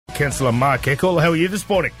Councilor Mark Eckel. How are you this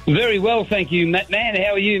morning? Very well, thank you, Matt. Man,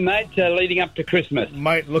 how are you, mate, leading up to Christmas?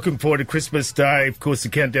 Mate, looking forward to Christmas Day. Of course, the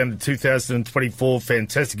countdown to 2024.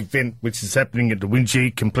 Fantastic event, which is happening at the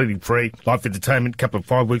Wingy, completely free. Live entertainment, couple of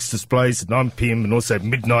fireworks displays at 9 p.m. and also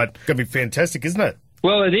midnight. Going to be fantastic, isn't it?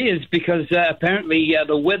 Well, it is, because apparently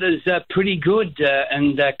the weather's pretty good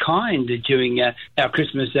and kind during our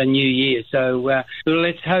Christmas and New Year. So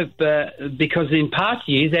let's hope, because in past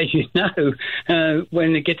years, as you know,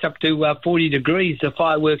 when it gets up to 40 degrees, the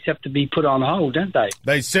fireworks have to be put on hold, don't they?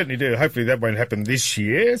 They certainly do. Hopefully that won't happen this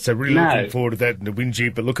year. So really looking forward to that in the Wingy,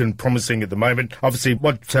 but looking promising at the moment. Obviously,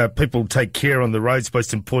 what people take care on the roads,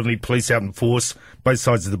 most importantly, police out in force, both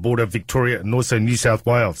sides of the border, Victoria and also New South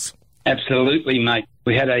Wales. Absolutely, mate.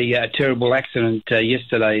 We had a terrible accident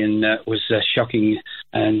yesterday, and it was shocking.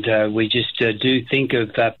 And we just do think of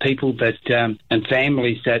people that and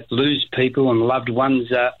families that lose people and loved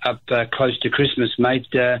ones up close to Christmas, mate.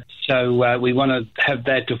 So we want to have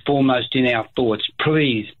that foremost in our thoughts.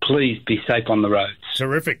 Please be safe on the roads.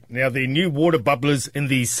 Terrific. Now, the new water bubblers in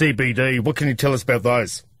the CBD, what can you tell us about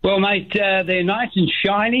those? Well, mate, they're nice and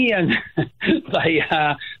shiny, and they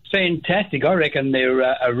are fantastic. I reckon they're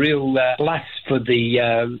a real plus for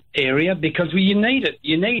the area, because you need it.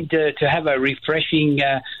 You need to have a refreshing,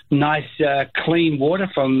 nice, clean water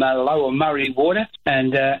from Lower Murray water.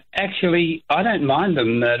 And actually, I don't mind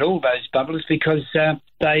them at all, those bubblers, because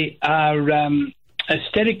they are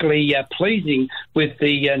aesthetically pleasing with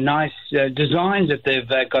the nice designs that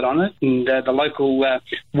they've got on it, and the local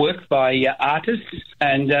work by artists.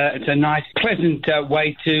 And it's a nice, pleasant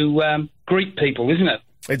way to greet people, isn't it?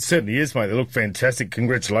 It certainly is, mate. They look fantastic.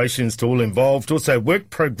 Congratulations to all involved. Also,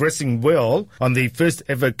 work progressing well on the first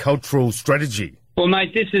ever cultural strategy. Well,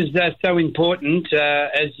 mate, this is so important,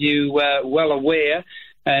 as you well aware.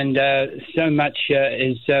 And so much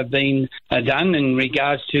has been done in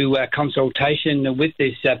regards to consultation with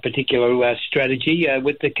this particular strategy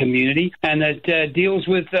with the community. And it deals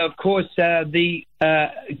with, of course, the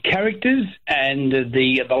characters and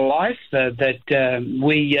the life that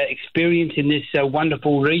we experience in this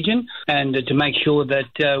wonderful region, and to make sure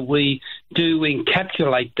that we do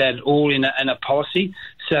encapsulate that all in a policy,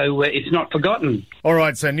 so it's not forgotten. All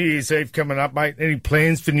right, so New Year's Eve coming up, mate. Any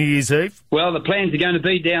plans for New Year's Eve? Well, the plans are going to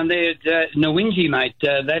be down there at Nawinji, mate.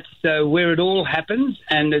 That's where it all happens,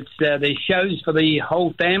 and it's there's shows for the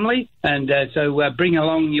whole family. And so bring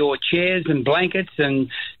along your chairs and blankets and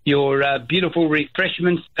your beautiful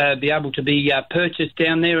refreshments, be able to be purchased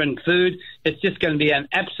down there, and food. It's just going to be an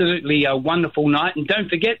absolutely wonderful night. And don't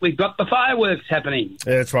forget, we've got the fireworks happening.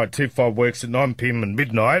 Yeah, that's right, 2 fireworks at 9 p.m. and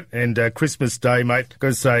midnight. And Christmas Day, mate, got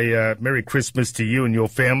to say Merry Christmas to you and your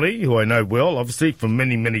family, who I know well, obviously, for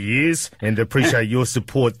many, many years. And appreciate your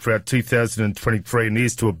support throughout 2023, and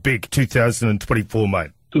here's to a big 2024, mate.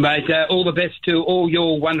 Mate, all the best to all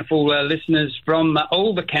your wonderful listeners from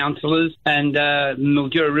all the councillors and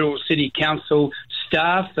Mildura Rural City Council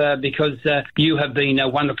staff, because you have been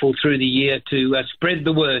wonderful through the year to spread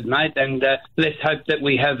the word, mate. And let's hope that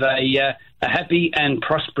we have a happy and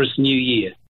prosperous new year.